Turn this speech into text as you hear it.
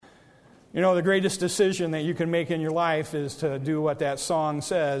You know, the greatest decision that you can make in your life is to do what that song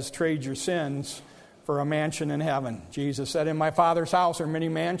says, trade your sins for a mansion in heaven. Jesus said, in my Father's house are many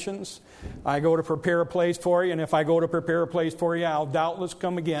mansions. I go to prepare a place for you, and if I go to prepare a place for you, I'll doubtless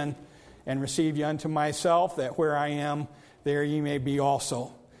come again and receive you unto myself, that where I am, there ye may be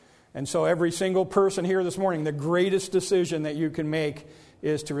also. And so every single person here this morning, the greatest decision that you can make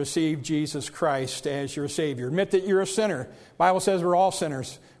is to receive Jesus Christ as your Savior. Admit that you're a sinner. The Bible says we're all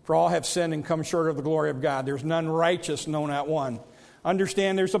sinners. For all have sinned and come short of the glory of God. There's none righteous, no, not one.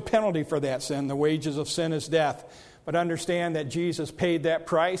 Understand there's a penalty for that sin. The wages of sin is death. But understand that Jesus paid that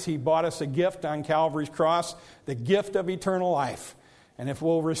price. He bought us a gift on Calvary's cross, the gift of eternal life. And if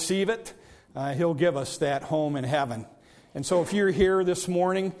we'll receive it, He'll give us that home in heaven. And so if you're here this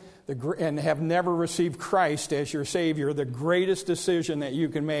morning and have never received Christ as your Savior, the greatest decision that you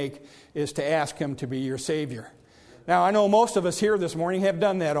can make is to ask Him to be your Savior. Now, I know most of us here this morning have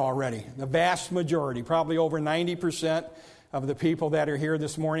done that already. The vast majority, probably over 90% of the people that are here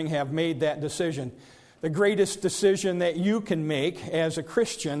this morning have made that decision. The greatest decision that you can make as a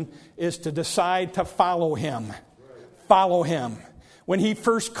Christian is to decide to follow Him. Follow Him. When He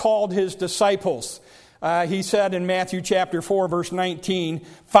first called His disciples, He said in Matthew chapter 4, verse 19,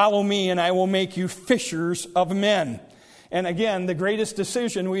 "Follow me and I will make you fishers of men." And again, the greatest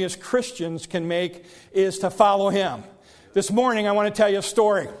decision we as Christians can make is to follow Him. This morning, I want to tell you a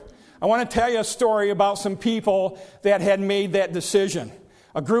story. I want to tell you a story about some people that had made that decision.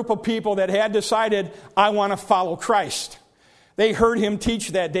 A group of people that had decided, I want to follow Christ. They heard Him teach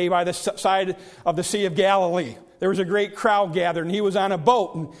that day by the side of the Sea of Galilee. There was a great crowd gathered, and He was on a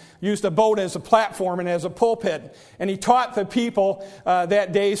boat and used a boat as a platform and as a pulpit. And He taught the people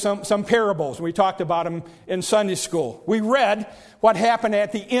that day some parables. We talked about them in Sunday school. We read what happened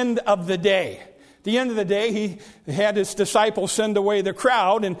at the end of the day. At the end of the day, He had His disciples send away the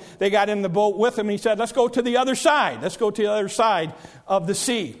crowd, and they got in the boat with Him. And He said, let's go to the other side. Let's go to the other side of the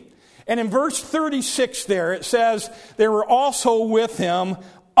sea. And in verse 36 there, it says, there were also with Him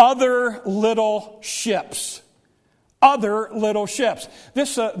other little ships. Other little ships.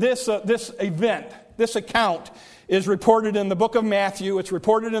 This event, this account is reported in the book of Matthew. It's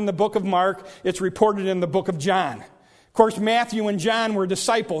reported in the book of Mark. It's reported in the book of John. Of course, Matthew and John were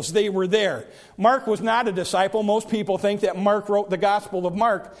disciples. They were there. Mark was not a disciple. Most people think that Mark wrote the Gospel of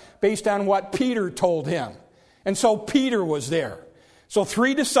Mark based on what Peter told him. And so Peter was there. So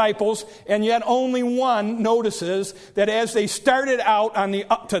 3 disciples, and yet only one notices that as they started out on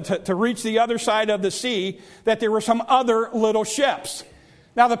to reach the other side of the sea, that there were some other little ships.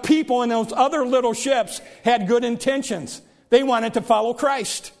 Now the people in those other little ships had good intentions. They wanted to follow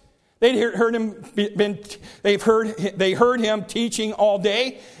Christ. They heard Him teaching all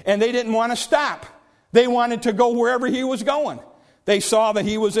day, and they didn't want to stop. They wanted to go wherever He was going. They saw that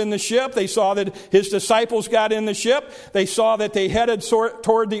He was in the ship. They saw that His disciples got in the ship. They saw that they headed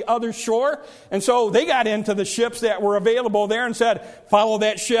toward the other shore. And so they got into the ships that were available there and said, follow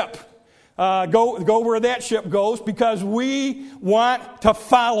that ship. Go where that ship goes, because we want to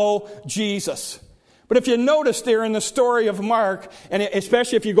follow Jesus. But if you notice there in the story of Mark, and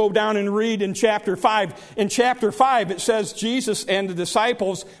especially if you go down and read in chapter 5, in chapter 5 it says Jesus and the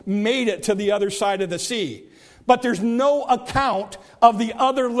disciples made it to the other side of the sea. But there's no account of the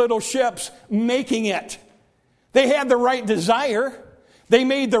other little ships making it. They had the right desire. They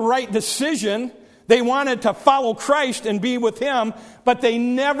made the right decision. They wanted to follow Christ and be with Him, but they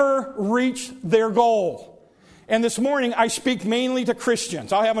never reached their goal. And this morning, I speak mainly to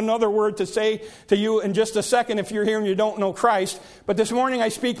Christians. I'll have another word to say to you in just a second if you're here and you don't know Christ. But this morning, I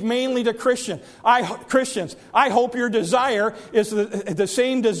speak mainly to Christians. I hope your desire is the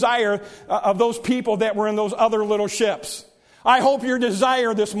same desire of those people that were in those other little ships. I hope your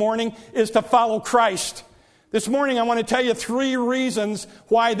desire this morning is to follow Christ. This morning, I want to tell you 3 reasons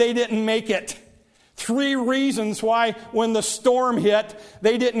why they didn't make it. 3 reasons why when the storm hit,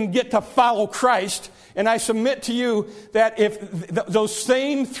 they didn't get to follow Christ. And I submit to you that if those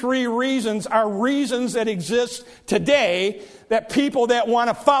same 3 reasons are reasons that exist today, that people that want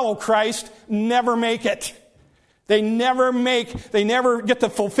to follow Christ never make it. They never get to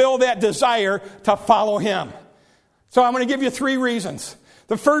fulfill that desire to follow Him. So I'm going to give you 3 reasons.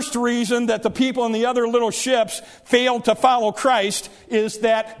 The first reason that the people in the other little ships failed to follow Christ is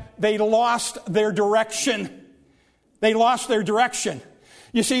that they lost their direction. They lost their direction.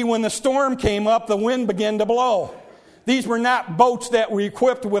 You see, when the storm came up, the wind began to blow. These were not boats that were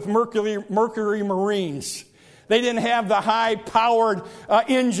equipped with Mercury Marines. They didn't have the high-powered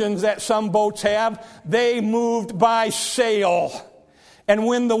engines that some boats have. They moved by sail. And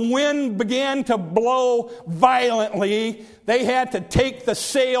when the wind began to blow violently, they had to take the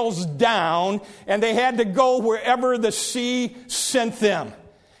sails down, and they had to go wherever the sea sent them.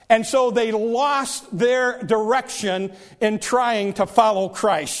 And so they lost their direction in trying to follow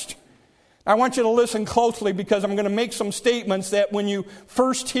Christ. I want you to listen closely, because I'm going to make some statements that when you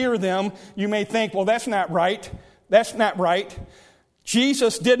first hear them, you may think, well, that's not right. That's not right.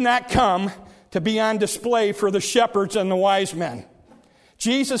 Jesus did not come to be on display for the shepherds and the wise men.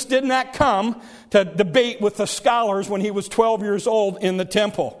 Jesus did not come to debate with the scholars when he was 12 years old in the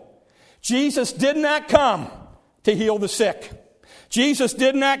temple. Jesus did not come to heal the sick. Jesus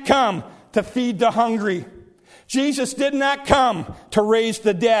did not come to feed the hungry. Jesus did not come to raise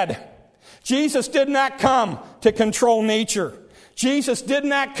the dead. Jesus did not come to control nature. Jesus did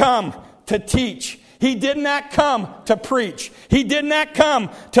not come to teach. He did not come to preach. He did not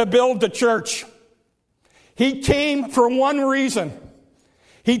come to build the church. He came for one reason.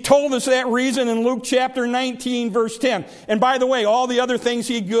 He told us that reason in Luke chapter 19, verse 10. And by the way, all the other things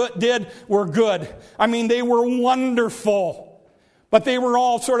he did were good. I mean, they were wonderful. But they were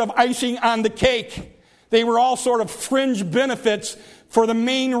all sort of icing on the cake. They were all sort of fringe benefits for the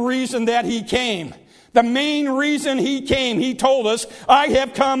main reason that he came. The main reason he came, he told us, I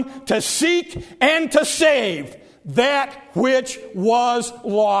have come to seek and to save that which was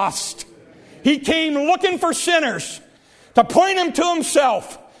lost. He came looking for sinners, to point them to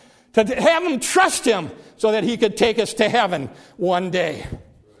himself, to have them trust him so that he could take us to heaven one day.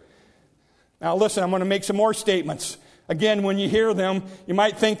 Now listen, I'm going to make some more statements. Again, when you hear them, you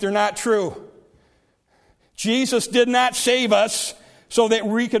might think they're not true. Jesus did not save us so that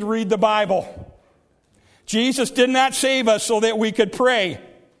we could read the Bible. Jesus did not save us so that we could pray.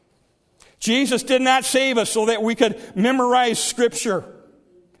 Jesus did not save us so that we could memorize Scripture.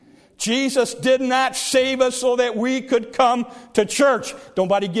 Jesus did not save us so that we could come to church.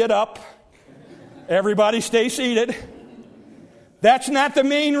 Nobody get up. Everybody stay seated. That's not the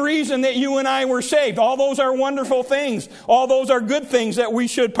main reason that you and I were saved. All those are wonderful things. All those are good things that we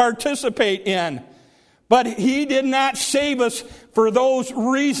should participate in. But he did not save us for those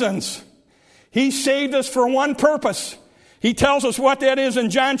reasons. He saved us for one purpose. He tells us what that is in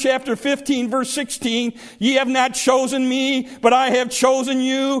John chapter 15, verse 16. Ye have not chosen me, but I have chosen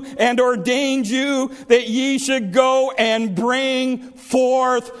you and ordained you that ye should go and bring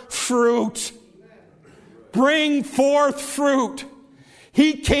forth fruit. Bring forth fruit.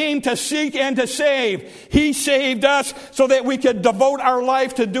 He came to seek and to save. He saved us so that we could devote our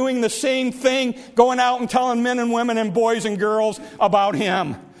life to doing the same thing, going out and telling men and women and boys and girls about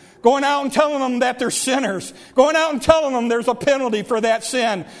him. Going out and telling them that they're sinners. Going out and telling them there's a penalty for that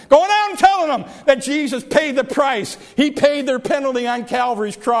sin. Going out and telling them that Jesus paid the price. He paid their penalty on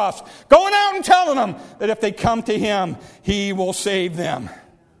Calvary's cross. Going out and telling them that if they come to him, he will save them.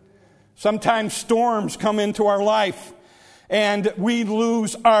 Sometimes storms come into our life and we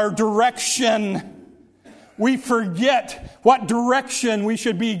lose our direction. We forget what direction we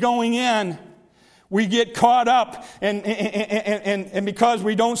should be going in. We get caught up, and because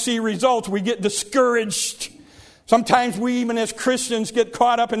we don't see results, we get discouraged. Sometimes we, even as Christians, get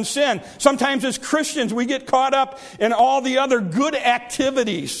caught up in sin. Sometimes as Christians, we get caught up in all the other good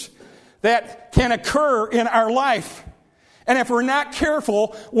activities that can occur in our life. And if we're not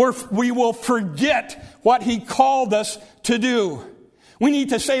careful, we will forget what he called us to do. We need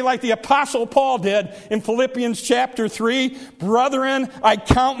to say like the Apostle Paul did in Philippians chapter 3, Brethren, I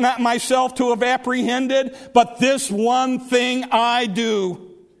count not myself to have apprehended, but this one thing I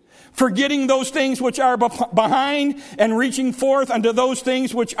do. Forgetting those things which are behind and reaching forth unto those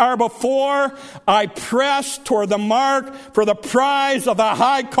things which are before, I press toward the mark for the prize of the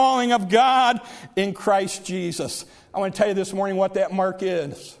high calling of God in Christ Jesus. I want to tell you this morning what that mark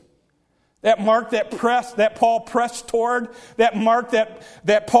is. That mark that Paul pressed toward, that mark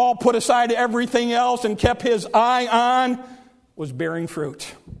that Paul put aside everything else and kept his eye on, was bearing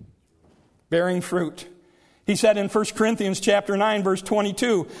fruit. Bearing fruit. He said in 1 Corinthians chapter 9, verse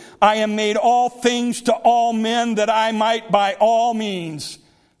 22, I am made all things to all men that I might by all means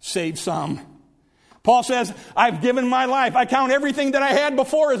save some. Paul says, I've given my life. I count everything that I had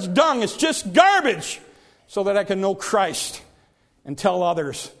before as dung. It's just garbage so that I can know Christ and tell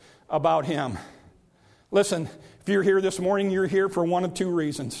others about him. Listen, if you're here this morning, you're here for one of two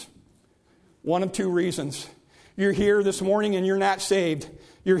reasons. One of two reasons. You're here this morning and you're not saved.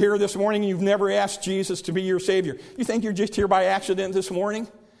 You're here this morning and you've never asked Jesus to be your Savior. You think you're just here by accident this morning?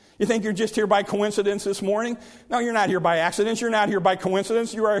 You think you're just here by coincidence this morning? No, you're not here by accident. You're not here by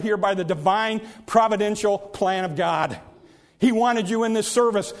coincidence. You are here by the divine providential plan of God. He wanted you in this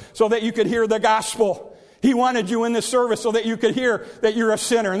service so that you could hear the gospel. He wanted you in this service so that you could hear that you're a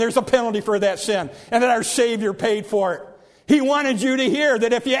sinner and there's a penalty for that sin and that our Savior paid for it. He wanted you to hear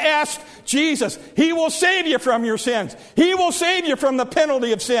that if you ask Jesus, He will save you from your sins. He will save you from the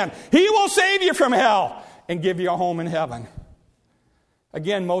penalty of sin. He will save you from hell and give you a home in heaven.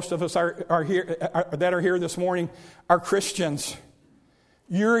 Again, most of us that are here this morning are Christians.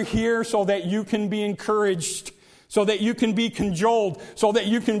 You're here so that you can be encouraged, so that you can be cajoled, so that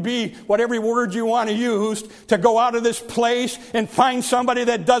you can be, whatever word you want to use, to go out of this place and find somebody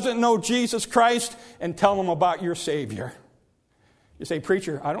that doesn't know Jesus Christ and tell them about your Savior. You say,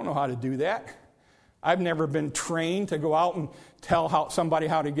 preacher, I don't know how to do that. I've never been trained to go out and tell somebody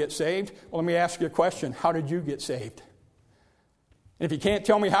how to get saved. Well, let me ask you a question. How did you get saved? And if you can't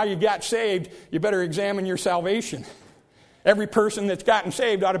tell me how you got saved, you better examine your salvation. Every person that's gotten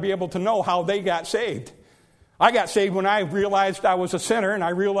saved ought to be able to know how they got saved. I got saved when I realized I was a sinner, and I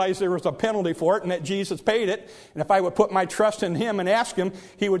realized there was a penalty for it and that Jesus paid it. And if I would put my trust in Him and ask Him,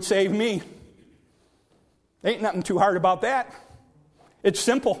 He would save me. Ain't nothing too hard about that. It's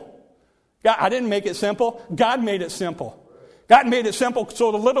simple. I didn't make it simple. God made it simple. God made it simple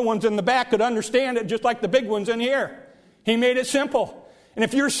so the little ones in the back could understand it just like the big ones in here. He made it simple. And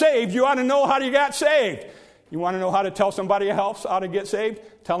if you're saved, you ought to know how you got saved. You want to know how to tell somebody else how to get saved?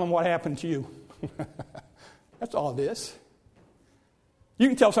 Tell them what happened to you. That's all it is. You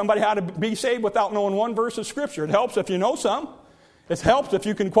can tell somebody how to be saved without knowing one verse of Scripture. It helps if you know some. It helps if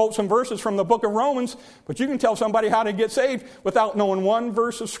you can quote some verses from the book of Romans, but you can tell somebody how to get saved without knowing one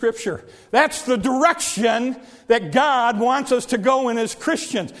verse of Scripture. That's the direction that God wants us to go in as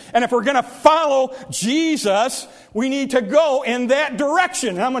Christians. And if we're going to follow Jesus, we need to go in that direction.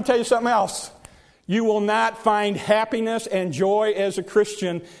 And I'm going to tell you something else. You will not find happiness and joy as a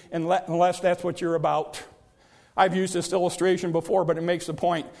Christian unless that's what you're about. I've used this illustration before, but it makes the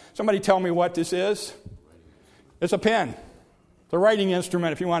point. Somebody tell me what this is. It's a pen. The writing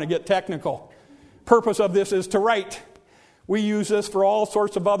instrument, if you want to get technical. Purpose of this is to write. We use this for all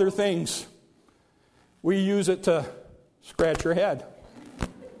sorts of other things. We use it to scratch your head.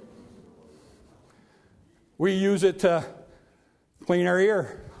 We use it to clean our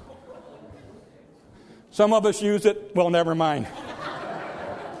ear. Some of us use it, well, never mind.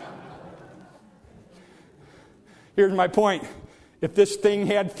 Here's my point. If this thing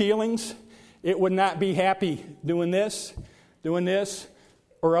had feelings, it would not be happy doing this,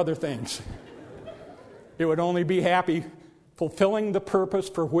 or other things. It would only be happy fulfilling the purpose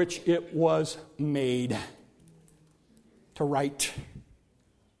for which it was made, to write.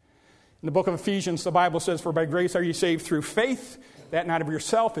 In the book of Ephesians, the Bible says, "For by grace are you saved through faith, that not of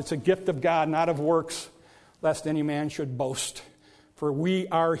yourself, it's a gift of God, not of works, lest any man should boast. For we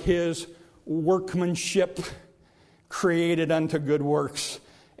are His workmanship, created unto good works,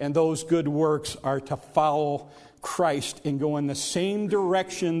 and those good works are to follow Christ and go in the same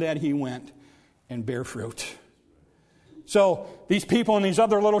direction that He went and bear fruit." So these people in these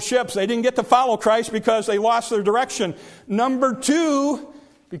other little ships, they didn't get to follow Christ because they lost their direction. Number two,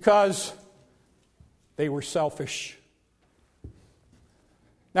 because they were selfish.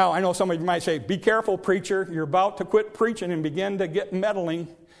 Now, I know some of you might say, be careful, preacher. You're about to quit preaching and begin to get meddling.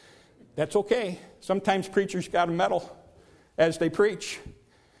 That's okay. Sometimes preachers got to meddle as they preach.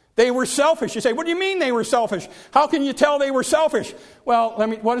 They were selfish. You say, what do you mean they were selfish? How can you tell they were selfish? Well,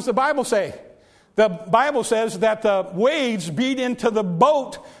 what does the Bible say? The Bible says that the waves beat into the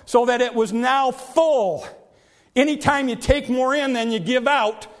boat so that it was now full. Anytime you take more in than you give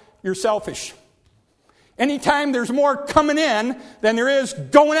out, you're selfish. Anytime there's more coming in than there is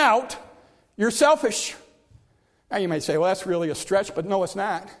going out, you're selfish. Now you might say, well, that's really a stretch, but no, it's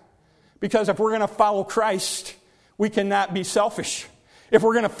not. Because if we're going to follow Christ, we cannot be selfish. If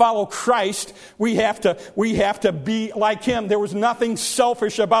we're going to follow Christ, we have to be like Him. There was nothing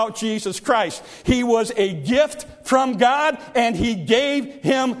selfish about Jesus Christ. He was a gift from God, and He gave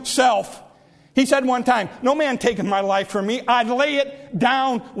Himself. He said one time, "No man taketh my life from me. I'd lay it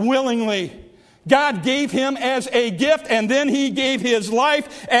down willingly." God gave Him as a gift, and then He gave His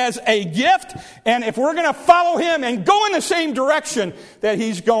life as a gift. And if we're going to follow Him and go in the same direction that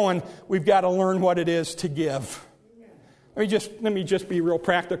He's going, we've got to learn what it is to give. Let me just be real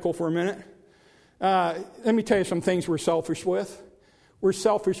practical for a minute. Let me tell you some things we're selfish with. We're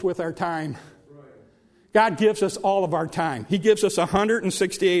selfish with our time. God gives us all of our time. He gives us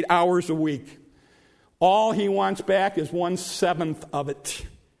 168 hours a week. All He wants back is 1/7 of it.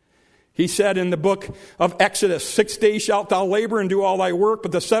 He said in the book of Exodus, 6 days shalt thou labor and do all thy work,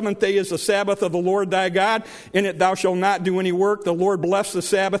 but the 7th day is the Sabbath of the Lord thy God. In it thou shalt not do any work. The Lord blessed the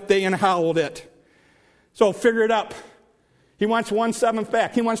Sabbath day and hallowed it. So figure it up. He wants 1/7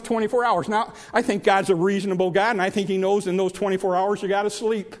 back. He wants 24 hours. Now, I think God's a reasonable God, and I think he knows in those 24 hours you got to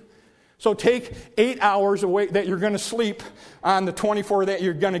sleep. So take 8 hours away that you're going to sleep on the 24 that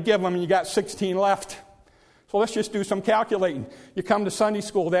you're going to give them, and you got 16 left. So let's just do some calculating. You come to Sunday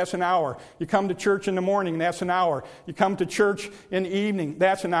school, that's an hour. You come to church in the morning, that's an hour. You come to church in the evening,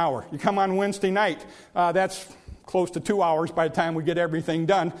 that's an hour. You come on Wednesday night, that's close to 2 hours by the time we get everything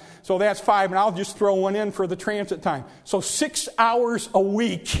done. So that's 5, and I'll just throw one in for the transit time. So 6 hours a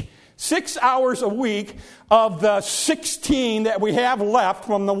week. 6 hours a week of the 16 that we have left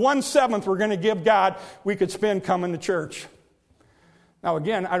from the 1/7 we're going to give God, we could spend coming to church. Now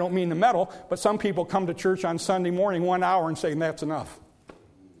again, I don't mean to meddle, but some people come to church on Sunday morning 1 hour and say, that's enough.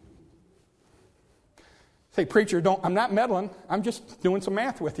 Say, preacher, I'm not meddling. I'm just doing some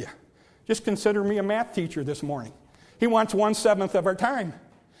math with you. Just consider me a math teacher this morning. He wants 1/7 of our time.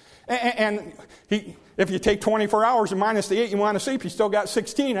 And if you take 24 hours and minus the 8 you want to sleep, you still got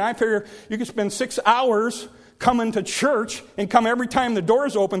 16. And I figure you could spend 6 hours coming to church and come every time the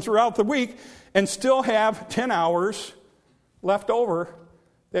doors open throughout the week and still have 10 hours left over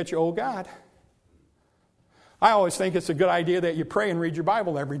that you owe God. I always think it's a good idea that you pray and read your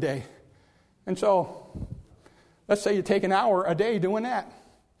Bible every day. And so, let's say you take an hour a day doing that.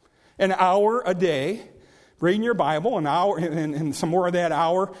 An hour a day reading your Bible, an hour and some more of that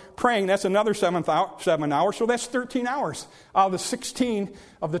hour praying. That's another 7 hours. So that's 13 hours. Out of the 16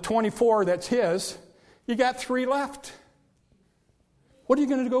 of the 24 that's his, you got 3 left. What are you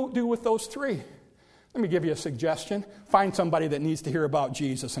going to go do with those 3? Let me give you a suggestion. Find somebody that needs to hear about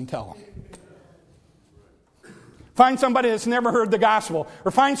Jesus and tell them. Find somebody that's never heard the gospel,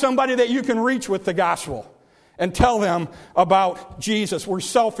 or find somebody that you can reach with the gospel and tell them about Jesus. We're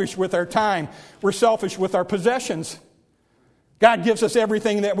selfish with our time. We're selfish with our possessions. God gives us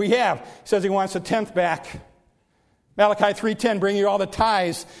everything that we have. He says he wants a 10th back. Malachi 3:10, bring you all the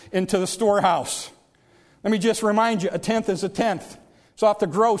tithes into the storehouse. Let me just remind you, a 10th is a 10th. It's off the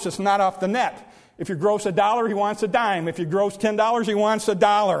gross, it's not off the net. If you gross $1, he wants a dime. If you gross $10, he wants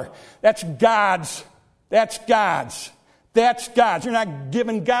 $1. That's God's. That's God's. That's God's. You're not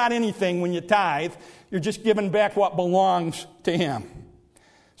giving God anything when you tithe. You're just giving back what belongs to him.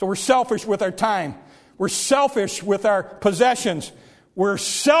 So we're selfish with our time. We're selfish with our possessions. We're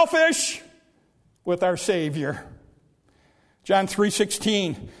selfish with our Savior. John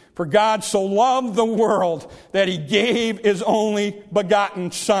 3:16, for God so loved the world that he gave his only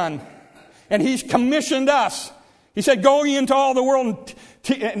begotten Son. And he's commissioned us. He said, go ye into all the world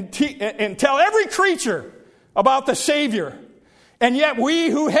and tell every creature about the Savior. And yet we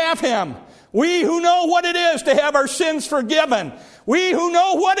who have him, we who know what it is to have our sins forgiven, we who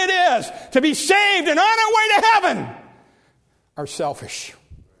know what it is to be saved and on our way to heaven, are selfish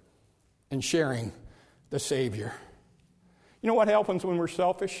in sharing the Savior. You know what happens when we're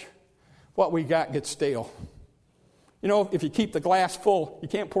selfish? What we got gets stale. You know, if you keep the glass full, you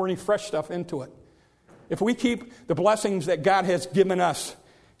can't pour any fresh stuff into it. If we keep the blessings that God has given us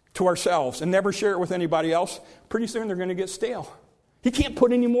to ourselves and never share it with anybody else, pretty soon they're going to get stale. He can't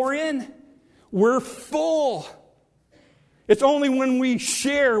put any more in. We're full. It's only when we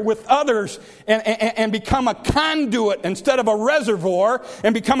share with others and become a conduit instead of a reservoir,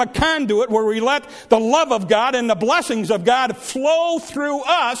 and become a conduit where we let the love of God and the blessings of God flow through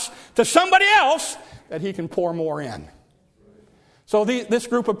us to somebody else, that he can pour more in. So this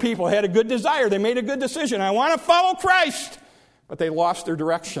group of people had a good desire. They made a good decision. I want to follow Christ. But they lost their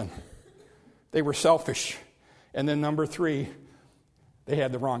direction. They were selfish. And then number 3, they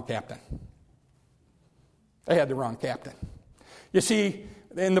had the wrong captain. They had the wrong captain. You see,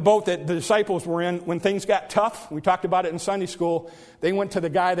 in the boat that the disciples were in, when things got tough, we talked about it in Sunday school, they went to the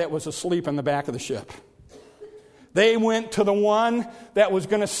guy that was asleep in the back of the ship. They went to the one that was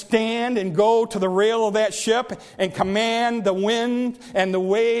going to stand and go to the rail of that ship and command the wind and the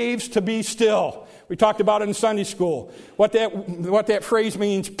waves to be still. We talked about it in Sunday school. What that phrase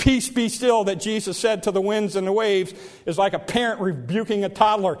means, peace be still, that Jesus said to the winds and the waves, is like a parent rebuking a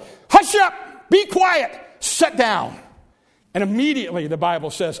toddler. Hush up! Be quiet! Sit down! And immediately, the Bible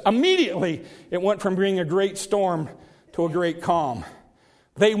says, immediately it went from being a great storm to a great calm.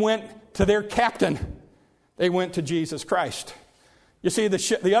 They went to their captain. They went to Jesus Christ. You see,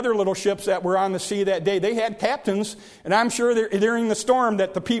 the other little ships that were on the sea that day, they had captains, and I'm sure during the storm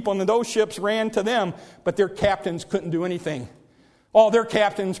that the people in those ships ran to them, but their captains couldn't do anything. All their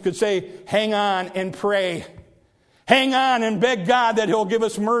captains could say, hang on and pray. Hang on and beg God that he'll give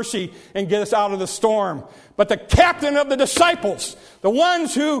us mercy and get us out of the storm. But the captain of the disciples, the one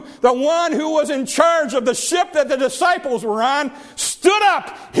who was in charge of the ship that the disciples were on, stood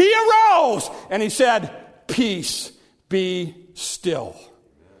up. He arose and he said, peace be still.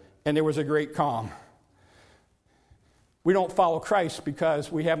 And there was a great calm. We don't follow Christ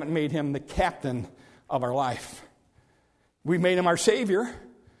because we haven't made him the captain of our life. We made him our Savior,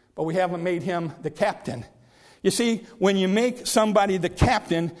 but we haven't made him the captain. You see, when you make somebody the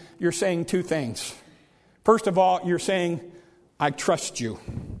captain, you're saying two things. First of all, you're saying, I trust you.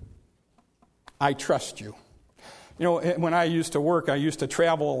 I trust you. You know, when I used to work, I used to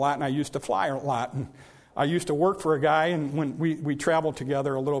travel a lot and I used to fly a lot. And I used to work for a guy, and when we traveled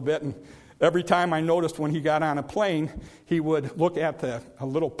together a little bit, and every time I noticed when he got on a plane, he would look at a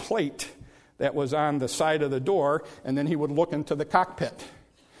little plate that was on the side of the door, and then he would look into the cockpit.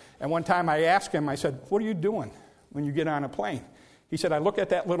 And one time I asked him, I said, what are you doing when you get on a plane? He said, I look at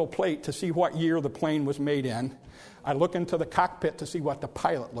that little plate to see what year the plane was made in. I look into the cockpit to see what the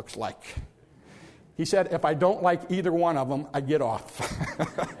pilot looks like. He said, if I don't like either one of them, I get off.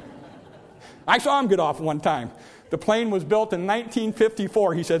 I saw him get off one time. The plane was built in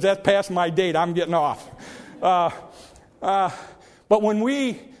 1954. He says, that's past my date. I'm getting off. But when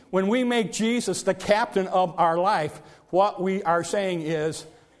we make Jesus the captain of our life, what we are saying is,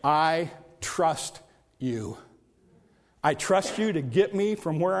 I trust you. I trust you to get me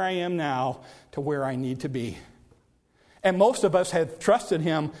from where I am now to where I need to be. And most of us have trusted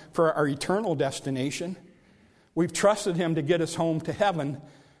him for our eternal destination. We've trusted him to get us home to heaven,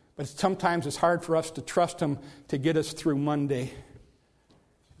 but sometimes it's hard for us to trust him to get us through Monday,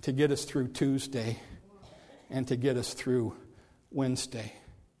 to get us through Tuesday, and to get us through Wednesday.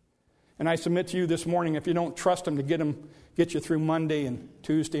 And I submit to you this morning, if you don't trust him to get you through Monday and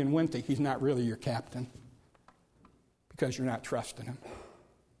Tuesday and Wednesday, he's not really your captain because you're not trusting him.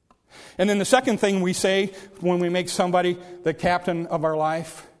 And then the second thing we say when we make somebody the captain of our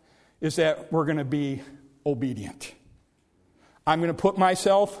life is that we're going to be obedient. I'm going to put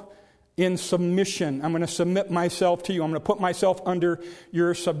myself in submission. I'm going to submit myself to you. I'm going to put myself under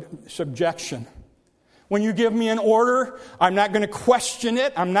your subjection. When you give me an order, I'm not going to question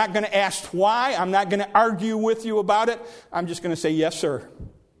it. I'm not going to ask why. I'm not going to argue with you about it. I'm just going to say, yes, sir.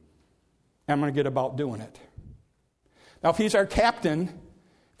 And I'm going to get about doing it. Now, if he's our captain,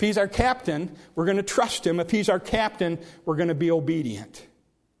 we're going to trust him. If he's our captain, we're going to be obedient.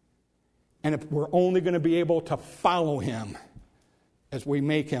 And if we're only going to be able to follow him as we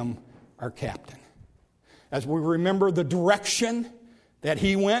make him our captain. As we remember the direction that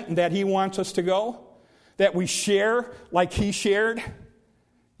he went and that he wants us to go. That we share like he shared,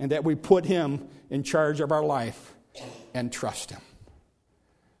 and that we put him in charge of our life and trust him.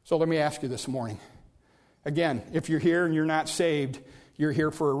 So let me ask you this morning. Again, if you're here and you're not saved, you're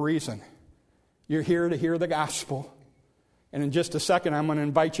here for a reason. You're here to hear the gospel. And in just a second, I'm going to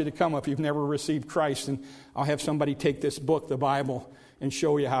invite you to come if you've never received Christ, and I'll have somebody take this book, the Bible, and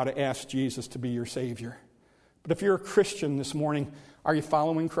show you how to ask Jesus to be your Savior. But if you're a Christian this morning, are you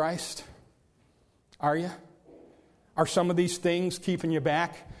following Christ? Are you? Are some of these things keeping you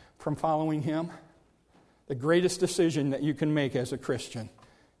back from following him? The greatest decision that you can make as a Christian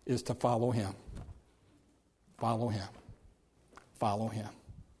is to follow him. Follow him. Follow him.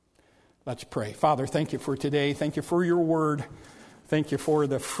 Let's pray. Father, thank you for today. Thank you for your word. Thank you for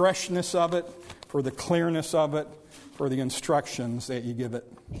the freshness of it, for the clearness of it, for the instructions that you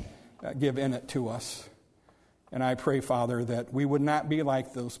give in it to us. And I pray, Father, that we would not be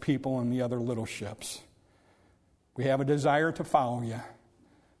like those people in the other little ships. We have a desire to follow you.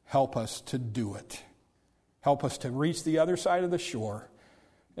 Help us to do it. Help us to reach the other side of the shore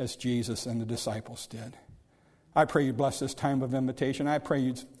as Jesus and the disciples did. I pray you bless this time of invitation. I pray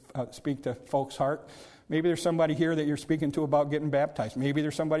you'd speak to folks' heart. Maybe there's somebody here that you're speaking to about getting baptized. Maybe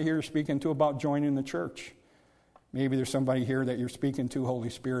there's somebody here you're speaking to about joining the church. Maybe there's somebody here that you're speaking to, Holy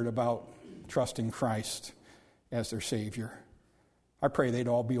Spirit, about trusting Christ as their Savior. I pray they'd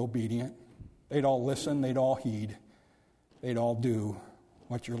all be obedient. They'd all listen. They'd all heed. They'd all do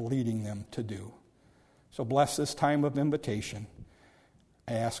what you're leading them to do. So bless this time of invitation.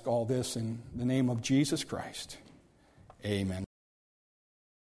 I ask all this in the name of Jesus Christ. Amen.